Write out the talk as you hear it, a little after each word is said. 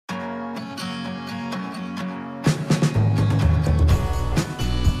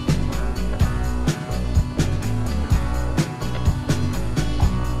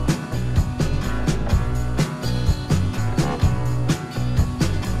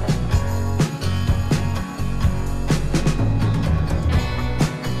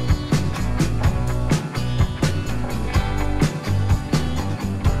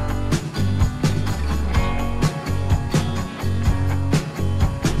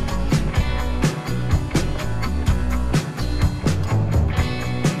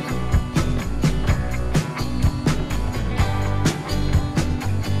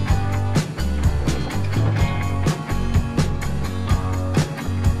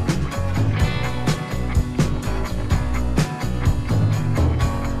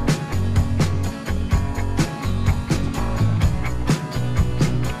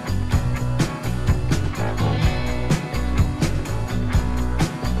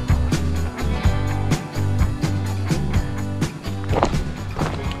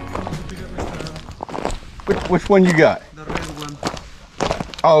Which one you got? The red one.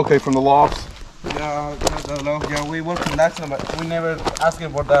 Oh, okay, from the lofts. Yeah, yeah, we work in National, but we never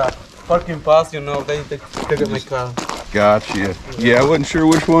asking for the parking pass, you know, they get my car. Gotcha. Yeah, I wasn't sure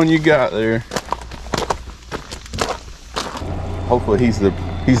which one you got there. Hopefully he's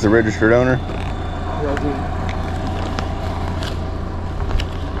the registered owner. Yeah,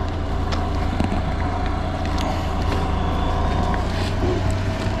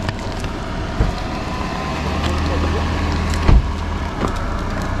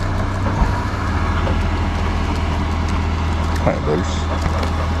 Kind of loose.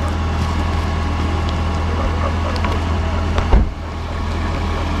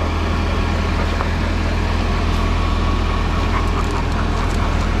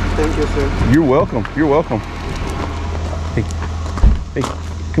 thank you, sir. You're welcome. You're welcome. Hey, hey,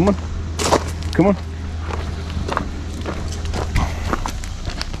 come on. Come on.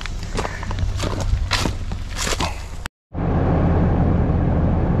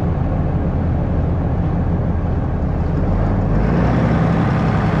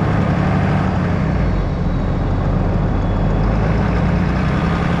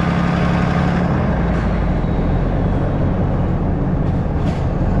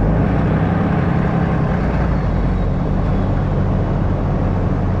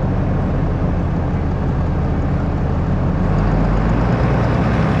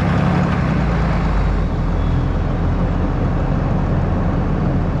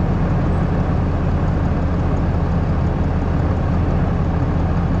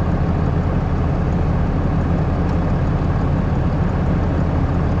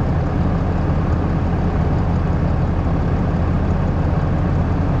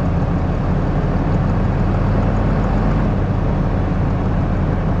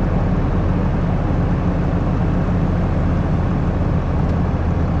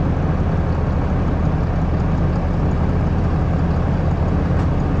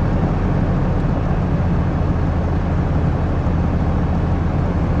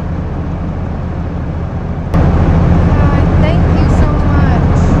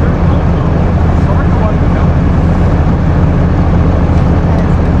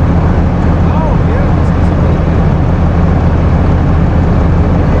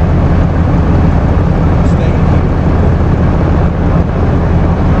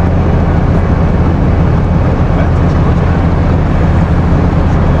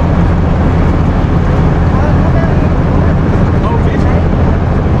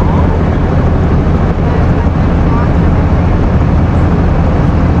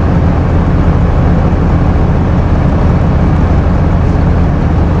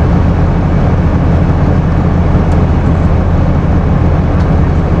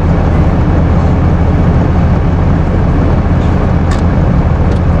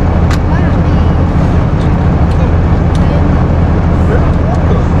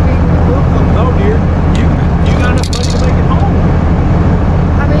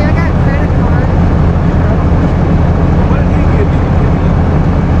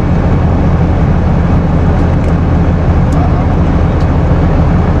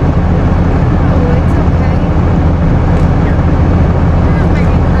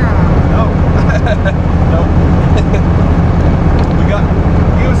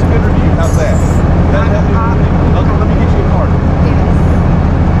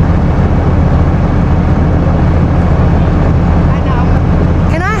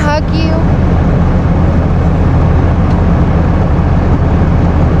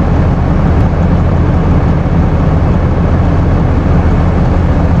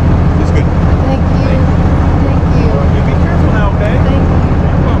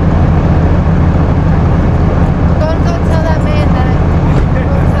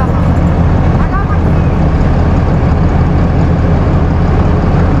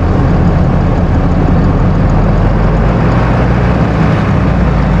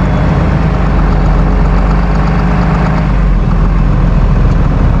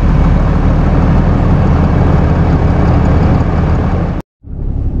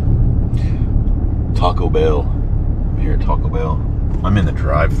 Bell. I'm here at Taco Bell. I'm in the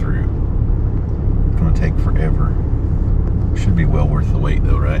drive-thru. It's gonna take forever. Should be well worth the wait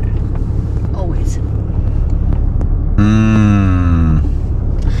though, right? Always.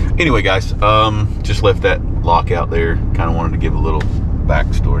 Anyway, guys, just left that lock out there. Kind of wanted to give a little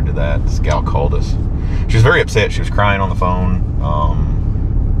backstory to that. This gal called us. She was very upset. She was crying on the phone.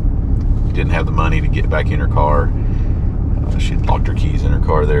 Didn't have the money to get back in her car. She locked her keys in her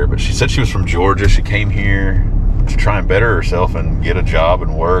car there, but she said she was from Georgia. She came here to try and better herself and get a job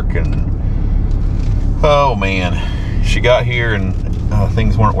and work, and oh man, she got here and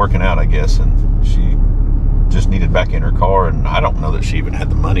things weren't working out, I guess, and she just needed back in her car, and I don't know that she even had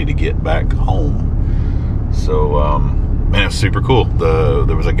the money to get back home. So, man, it was super cool.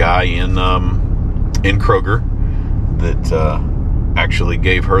 There was a guy in Kroger that actually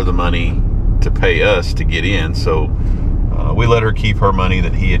gave her the money to pay us to get in. So we let her keep her money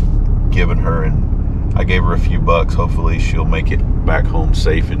that he had given her, and I gave her a few bucks. Hopefully she'll make it back home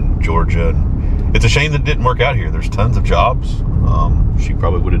safe in Georgia. And it's a shame that it didn't work out here. There's tons of jobs. She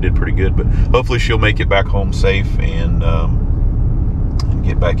probably would have did pretty good, but hopefully she'll make it back home safe and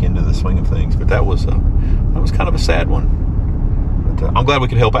get back into the swing of things. But that was kind of a sad one. But I'm glad we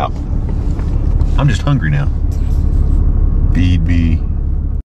could help out. I'm just hungry now. Feed me.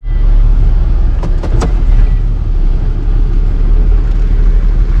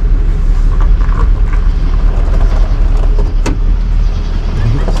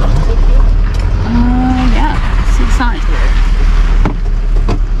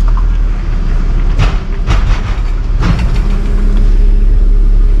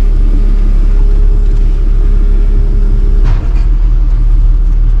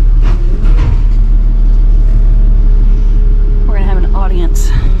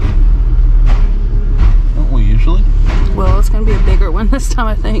 This time,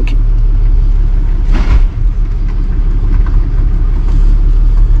 I think.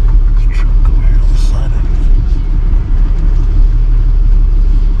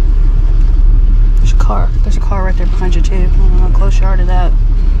 There's a car. There's a car right there behind you too. I don't know how close you are to that.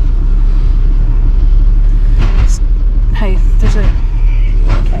 Hey, there's a.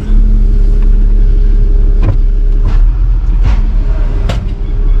 Okay.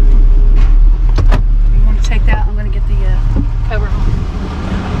 You want to take that? I'm going to get the cover on.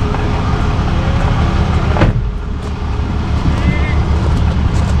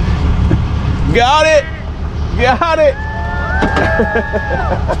 Got it! Got it!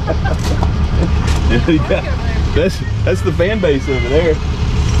 That's the fan base over there.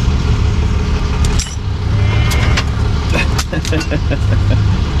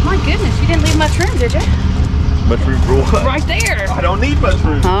 My goodness, you didn't leave much room, did you? Much room for what? Right there. I don't need much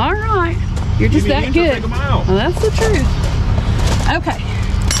room. All right. You're just that good. Well, that's the truth. Okay.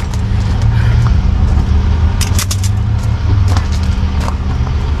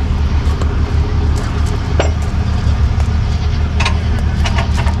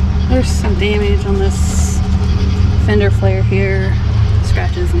 There's some damage on this fender flare here,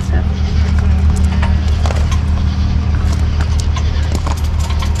 scratches and stuff.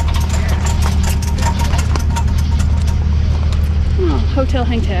 Oh, hotel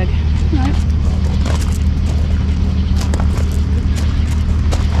hang tag. All right.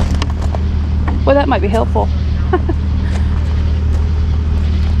 Well, that might be helpful.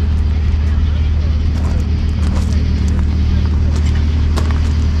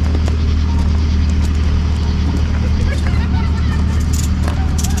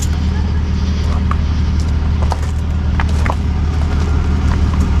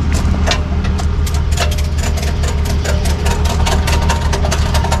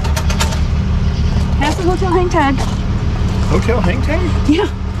 Hotel hang tag. Hotel hang tag? Yeah.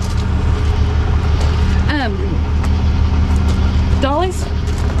 Dollies?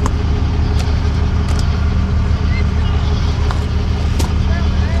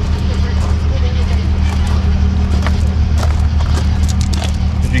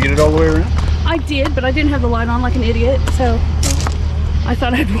 Did you get it all the way around? I did, but I didn't have the light on like an idiot, so I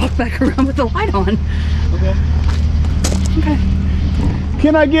thought I'd walk back around with the light on. Okay. Okay.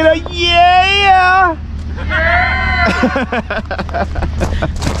 Can I get a yeah?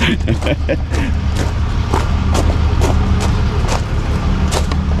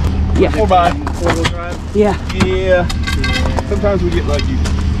 Yeah. 4x4 wheel drive. Yeah. Yeah. Sometimes we get lucky.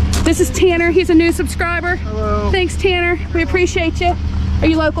 This is Tanner. He's a new subscriber. Hello. Thanks, Tanner. We appreciate you. Are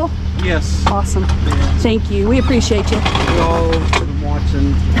you local? Yes. Awesome. Thank you. We appreciate you. We all been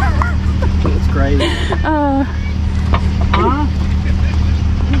watching. It's great.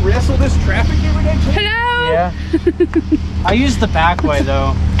 You wrestle this traffic every day, too? Hello? Yeah. I use the back way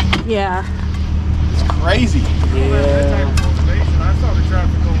though. Yeah. It's crazy. Yeah. I saw the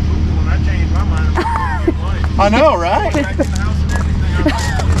traffic on Google and I changed my mind about I know, right? back in the house and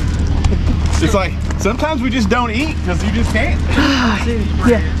everything. It's like, sometimes we just don't eat because you just can't.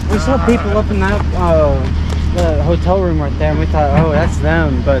 Yeah. We saw people up in that the hotel room right there, and we thought, oh, that's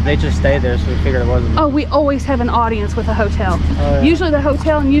them, but they just stayed there, so we figured it wasn't. Oh, we always have an audience with a hotel. Yeah. Usually the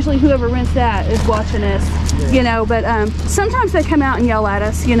hotel and usually whoever rents that is watching us, you know, but sometimes they come out and yell at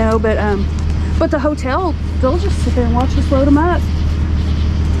us, you know, but the hotel, they'll just sit there and watch us load them up.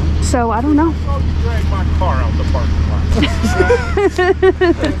 So I don't know. Oh, you dragged my car out the parking lot.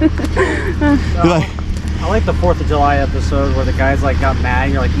 You're like, I like the 4th of July episode where the guys like got mad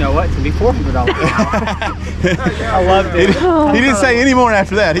and you're like, no, what? It's gonna be $400 now. I loved it. He didn't say any more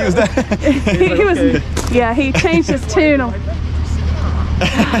after that. He was that. he was, yeah, he changed his tune.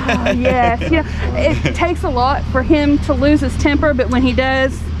 Yes, yeah. It takes a lot for him to lose his temper, but when he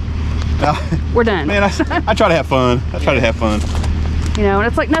does, we're done. Man, I try to have fun. I try to have fun. You know, and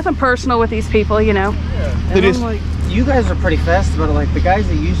it's like nothing personal with these people, you know. And It is. I'm like, you guys are pretty fast about it. Like the guys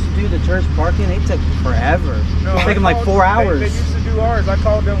that used to do the church parking, they took forever. No, It took them I like called- 4 hours. They used to do ours. I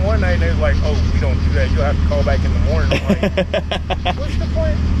called them one night and they was like, "Oh, we don't do that. You'll have to call back in the morning." I'm like, what's the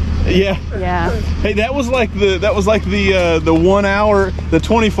point? Yeah. Yeah. Hey, that was like the 1 hour, the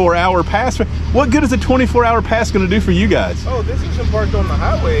 24-hour pass. What good is a 24-hour pass going to do for you guys? Oh, this isn't parked on the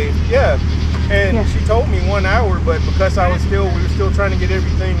highway. Yeah. And Yeah. she told me 1 hour, but because we were still trying to get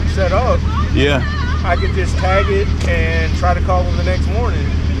everything set up, Yeah. I could just tag it and try to call them the next morning.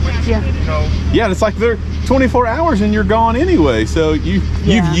 Which, Yeah. you know, Yeah, it's like they're 24 hours and you're gone anyway. So you've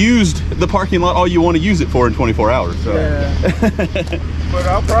used the parking lot all you want to use it for in 24 hours. So. Yeah. but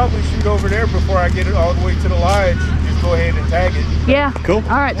I'll probably shoot over there before I get it all the way to the lodge. Just go ahead and tag it. Yeah. Cool.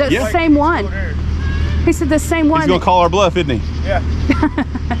 All right, that's Yeah. the same Go one. there. He said the same He's one. going to call our bluff, isn't he? Yeah.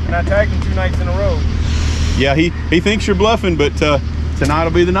 And I tagged him 2 nights in a row. Yeah, he thinks you're bluffing, but tonight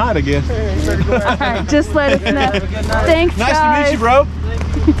will be the night, I guess. Hey, you better go ahead. All right, just let us know. Thanks, Nice guys. to meet you, bro.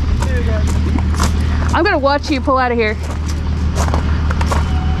 I'm gonna watch you pull out of here.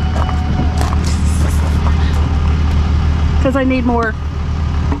 Because I need more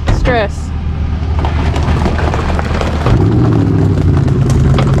stress.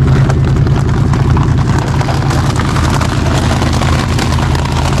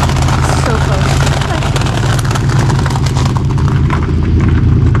 So close.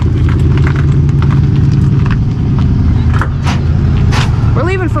 We're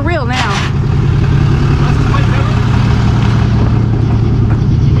leaving for real now.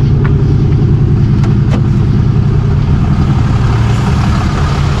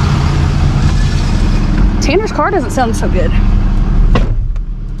 Tanner's car doesn't sound so good.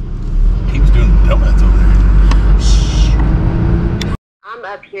 He was doing donuts over there. I'm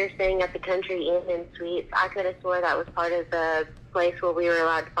up here staying at the Country Inn and Suites. I could have swore that was part of the place where we were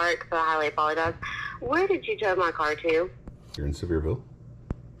allowed to park, so I highly apologize. Where did you tow my car to? You're in Sevierville?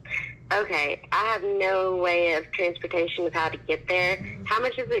 Okay, I have no way of transportation of how to get there. How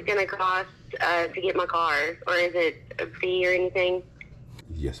much is it going to cost to get my car? Or is it a fee or anything?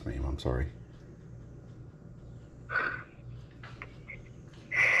 Yes, ma'am. I'm sorry.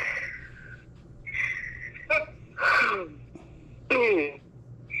 And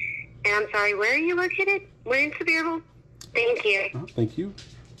I'm sorry, where are you located? We're in Sevierville? Thank you. Oh, thank you.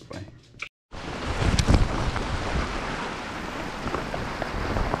 Bye.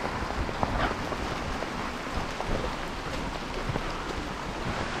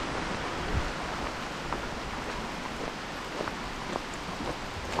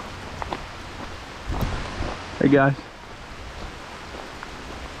 Hey guys.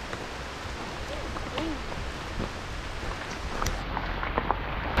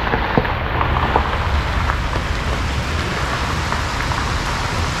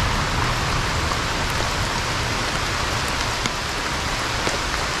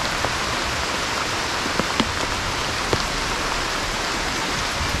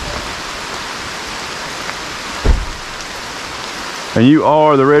 And you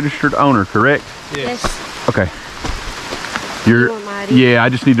are the registered owner, correct? Yes. Okay. You're, You want my ID? yeah, I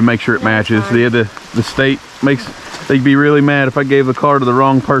just need to make sure it Yeah, that's matches. fine. The state makes, they'd be really mad if I gave the car to the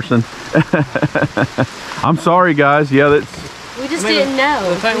wrong person. I'm sorry, guys. Yeah, that's, We just I mean, didn't know.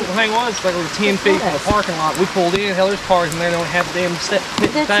 The thing was, like, we were 10 feet from the parking lot. We pulled in, hell, there's cars and they don't have damn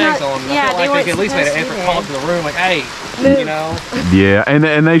That's tags not- on them. yeah, I feel they like they could at weren't least made an supposed to effort be call to the room, like, hey, Move. you know. yeah,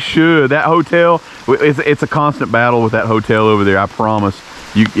 and they should. That hotel, it's a constant battle with that hotel over there. I promise.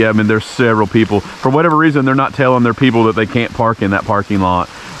 Yeah, I mean, there's several people. For whatever reason, they're not telling their people that they can't park in that parking lot,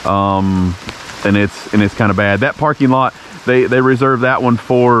 and it's kind of bad. That parking lot, they reserve that one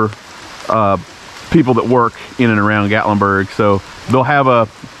for people that work in and around Gatlinburg. So they'll have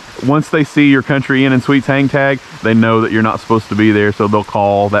once they see your Country Inn and Suites hang tag, they know that you're not supposed to be there. So they'll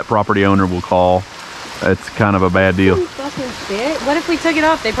call. That property owner will call. It's kind of a bad deal. Fucking shit. What if we took it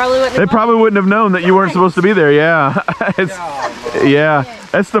off? They probably wouldn't They have probably wouldn't have known that you weren't supposed to be there. Yeah. Yeah.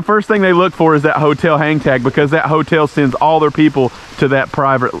 That's the first thing they look for is that hotel hang tag, because that hotel sends all their people to that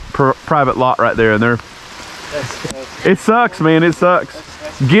private lot right there, and it sucks, man. It sucks.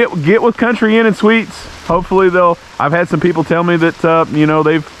 Get with Country Inn and Suites. Hopefully I've had some people tell me that you know,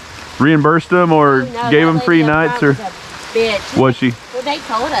 they've reimbursed them or No, gave that them free lady up nights, front or was a bitch. was she? We Well, they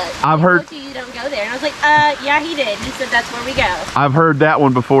told us. I've They heard- told you don't go there. And I was like, yeah, he did. He said that's where we go. I've heard that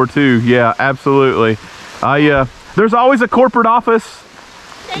one before too. Yeah, absolutely. There's always a corporate office.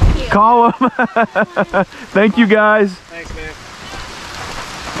 Thank you. Call them. Thank you guys. Thanks, man.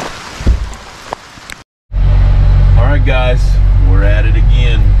 All right, guys, we're at it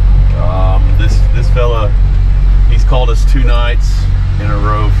again. This fella, he's called us 2 nights in a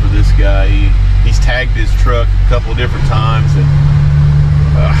row for this guy. He's tagged his truck a couple of different times, and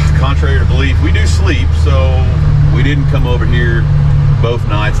contrary to belief, we do sleep, so we didn't come over here both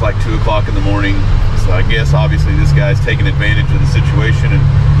nights like 2 o'clock in the morning. So I guess obviously this guy's taking advantage of the situation, and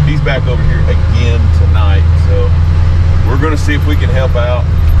he's back over here again tonight. So we're going to see if we can help out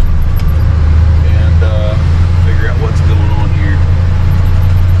and figure out what's going on here.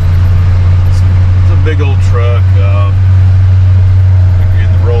 It's a big old truck. We're in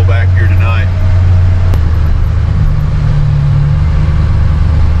the rollback here tonight.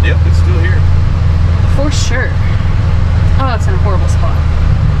 Yep, it's still here. For sure. Oh, it's in a horrible spot.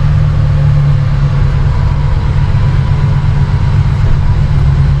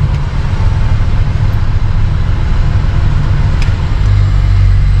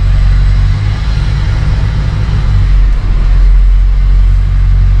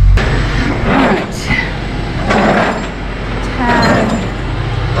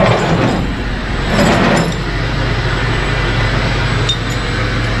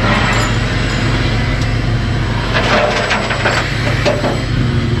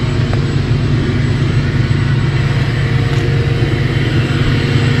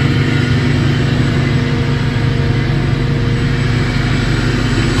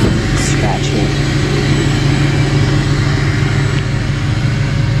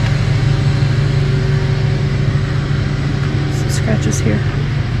 Scratches here.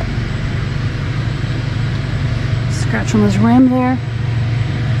 Scratch on this rim there.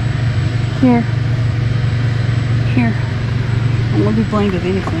 Here. Here. I won't be blamed of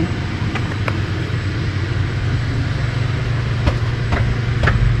anything.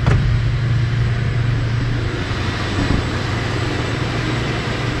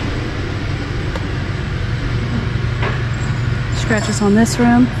 Scratches on this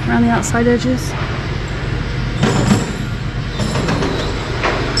rim, around the outside edges.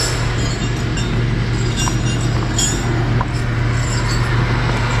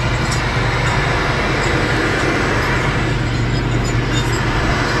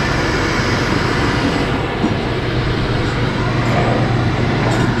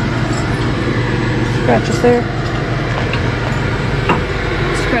 Scratches there.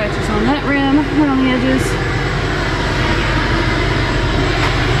 Scratches on that rim, around the edges.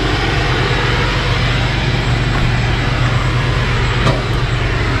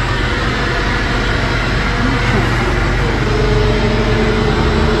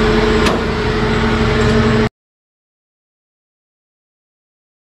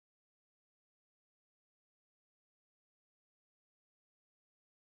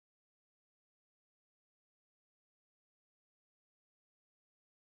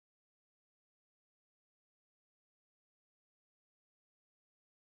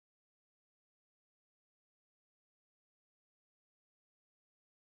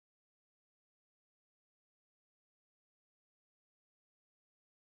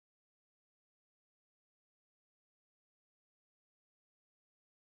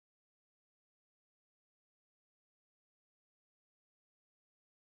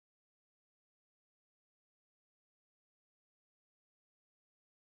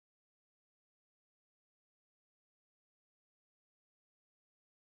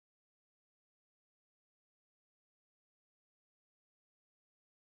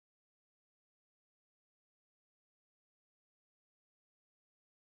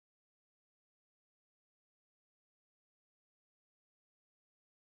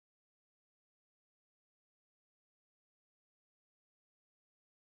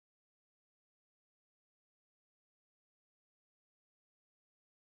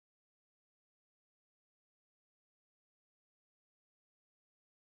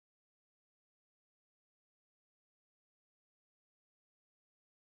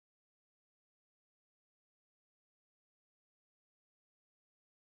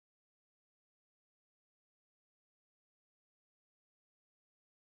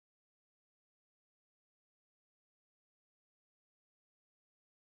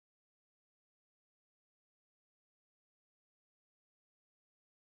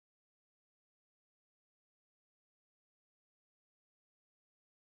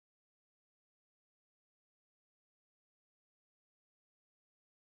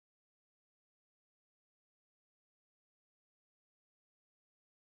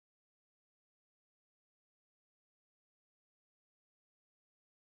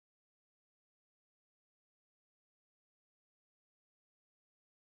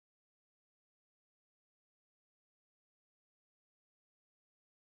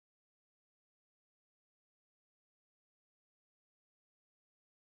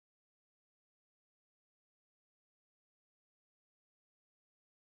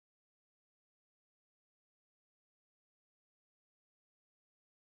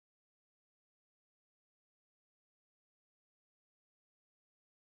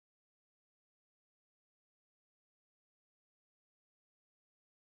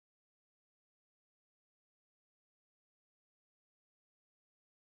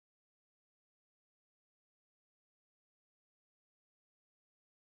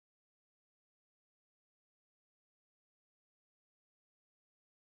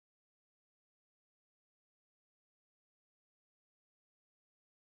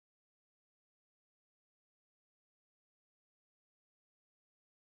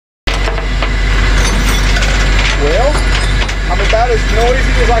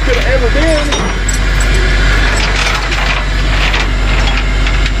 noisy as I could have ever been.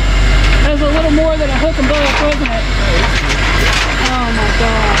 That was a little more than a hook and bolt, wasn't it? Oh my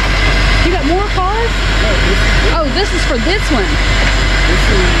god. You got more cars? Oh, this is for this one. This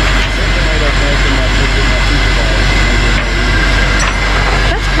is something made up making my supervisor.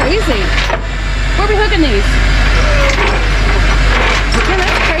 That's crazy. Where are we hooking these? Yeah,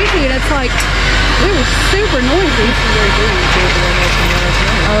 that's crazy. That's like, we were super noisy.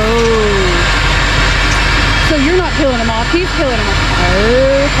 Oh. So you're not peeling them off, he's peeling them off.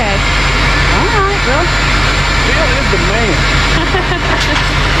 Okay. Alright, well. Bill is the man.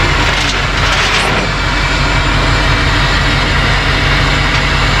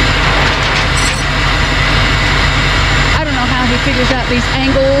 I don't know how he figures out these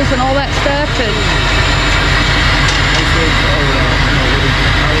angles and all that stuff.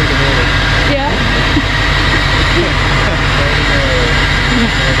 Yeah.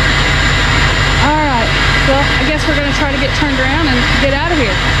 All right. Well, I guess we're gonna try to get turned around and get out of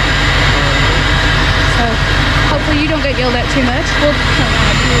here. So hopefully you don't get yelled at too much. We'll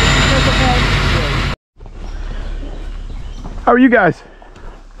How are you guys?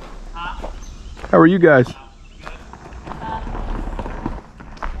 How are you guys?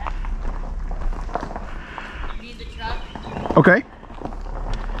 Okay.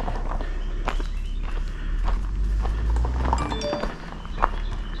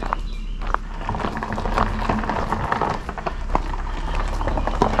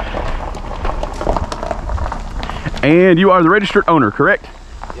 And you are the registered owner, correct?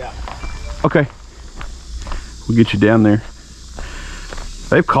 Yeah. Okay. We'll get you down there.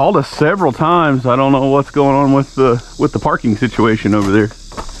 They've called us several times. I don't know what's going on with the parking situation over there.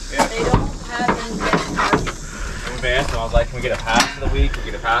 They don't have any parking. We've asked them, I was like, can we get a pass for the week? Can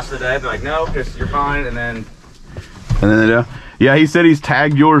we get a pass for the day? They're like, no, just you're fine. And then Yeah, he said he's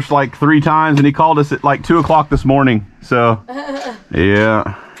tagged yours like 3 times, and he called us at like 2 o'clock this morning. So,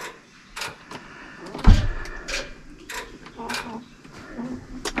 yeah.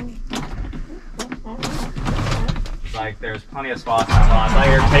 like there's plenty of spots on the lot. Like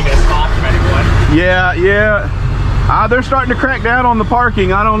you're taking a spot from anyone. Yeah. They're starting to crack down on the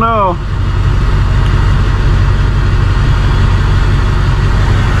parking. I don't know.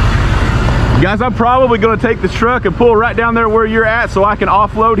 Guys, I'm probably going to take this truck and pull right down there where you're at so I can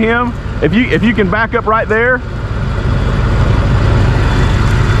offload him. If you can back up right there.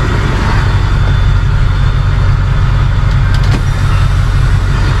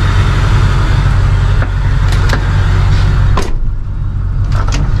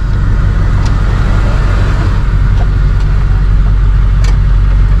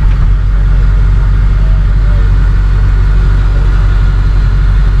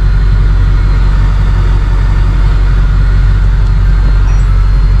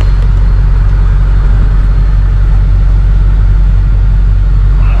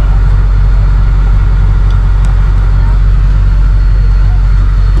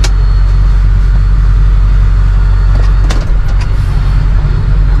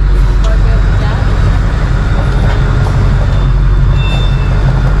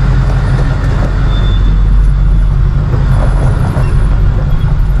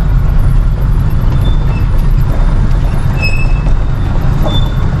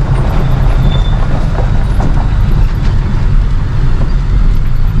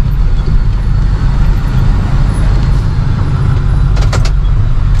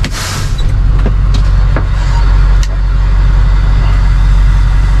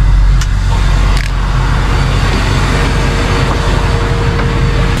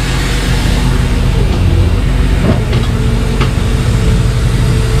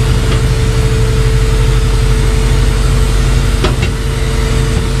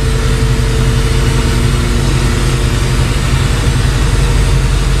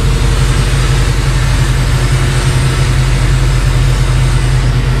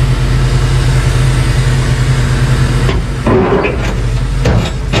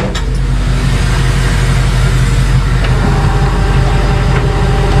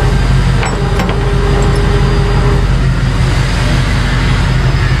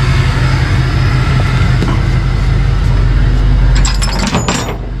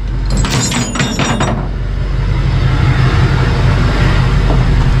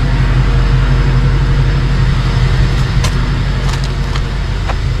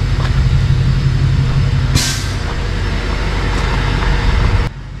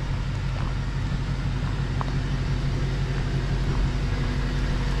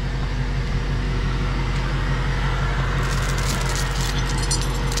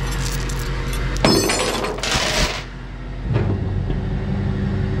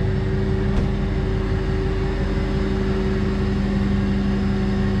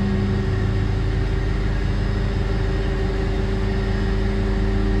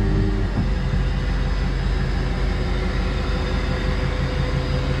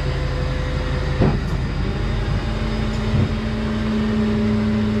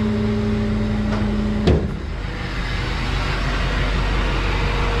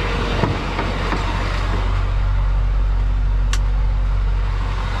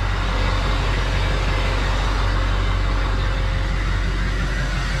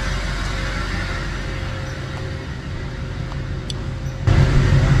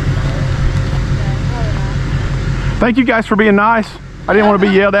 Thank you guys for being nice. I didn't want to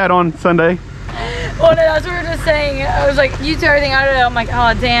be yelled at on Sunday. Well, no, that's what we were just saying. I was like, you do everything I do. I'm like,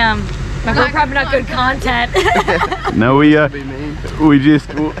 oh damn. Like, we're probably not good content. No, we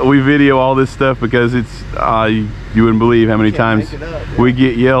video all this stuff because it's you wouldn't believe how many times we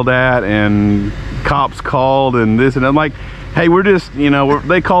get yelled at and cops called and this, and I'm like, hey, we're just, you know,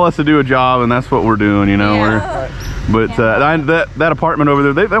 they call us to do a job and that's what we're doing, you know. Yeah. But that apartment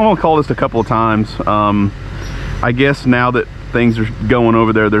over there, they only called us a couple of times. I guess now that things are going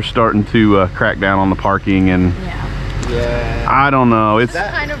over there, they're starting to crack down on the parking, and yeah, I don't know, it's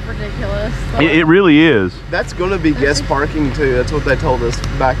kind of ridiculous. It really is. That's gonna be guest parking too. That's what they told us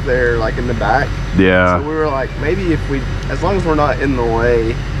back there, like in the back. Yeah, so we were like, maybe if we, as long as we're not in the way.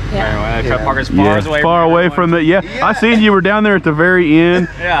 Yeah, try to park as far away from the I seen you were down there at the very end.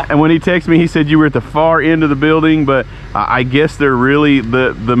 Yeah. And when he texted me, he said you were at the far end of the building, but I guess they're really,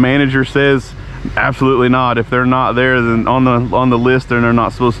 the manager says absolutely not. If they're not there, then on the list, then they're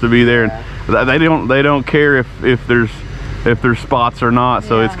not supposed to be there. And they don't care if there's spots or not.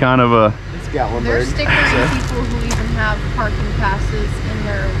 So it's kind of a. It's Gatlinburg. There's stickers on people who even have parking passes in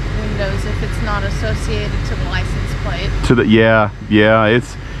their windows if it's not associated to the license plate. To the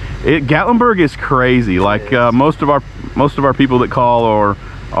Gatlinburg is crazy. Like most of our people that call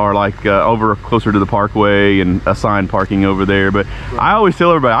are like over closer to the Parkway and assigned parking over there. But I always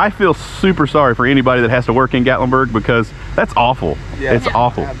tell everybody, I feel super sorry for anybody that has to work in Gatlinburg because that's awful. Yeah, it's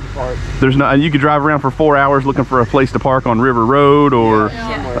awful. There's no, and you could drive around for 4 hours looking for a place to park on River Road, or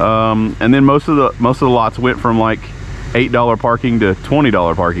and then most of the lots went from like $8 parking to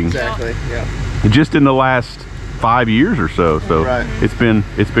 $20 parking. Exactly. Yeah. Just in the last 5 years or so. So it's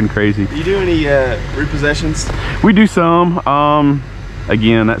been crazy. Do you do any repossessions? We do some.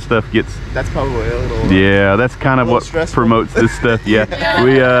 Again, that stuff gets. That's probably a little. Yeah, that's kind of what stressful. Promotes this stuff. Yeah,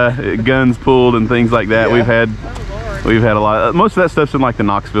 we guns pulled and things like that. Yeah. We've had a lot. Most of that stuff's in like the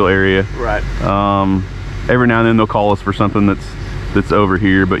Knoxville area. Right. Every now and then they'll call us for something that's over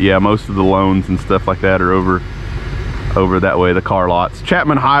here, but yeah, most of the loans and stuff like that are over that way, the car lots.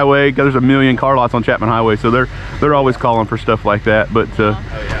 Chapman Highway, there's a million car lots on Chapman Highway, so they're always calling for stuff like that. But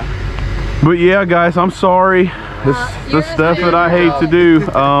but yeah, guys, I'm sorry. The stuff that I hate to do.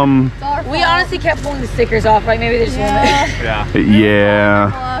 We honestly kept pulling the stickers off, like maybe they just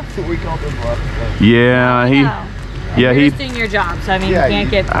We called them bluff. You're just doing your job, so I mean, you can't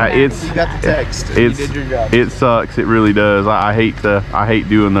get it's you got the text. You did your job. It sucks. It really does. I hate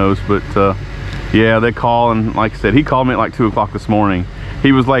doing those, but yeah, they call, and like I said, he called me at like 2 o'clock this morning.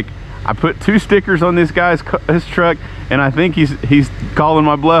 He was like, I put 2 stickers on this guy's his truck, and I think he's calling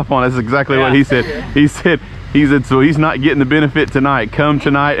my bluff on it. That's exactly what he said. He said, so he's not getting the benefit tonight. Come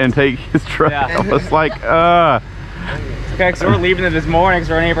tonight and take his truck. I was like, Okay, so we're leaving it this morning because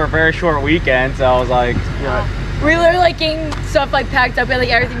we're in here for a very short weekend. So I was like, we literally like getting stuff like packed up, we had like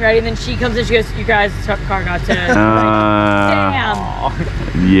everything ready, and then she comes and she goes, you guys, the car got to damn.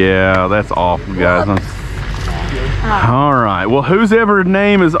 Yeah, that's awful, guys. All right, well, whose ever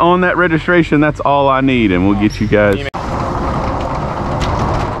name is on that registration, that's all I need, and we'll get you guys.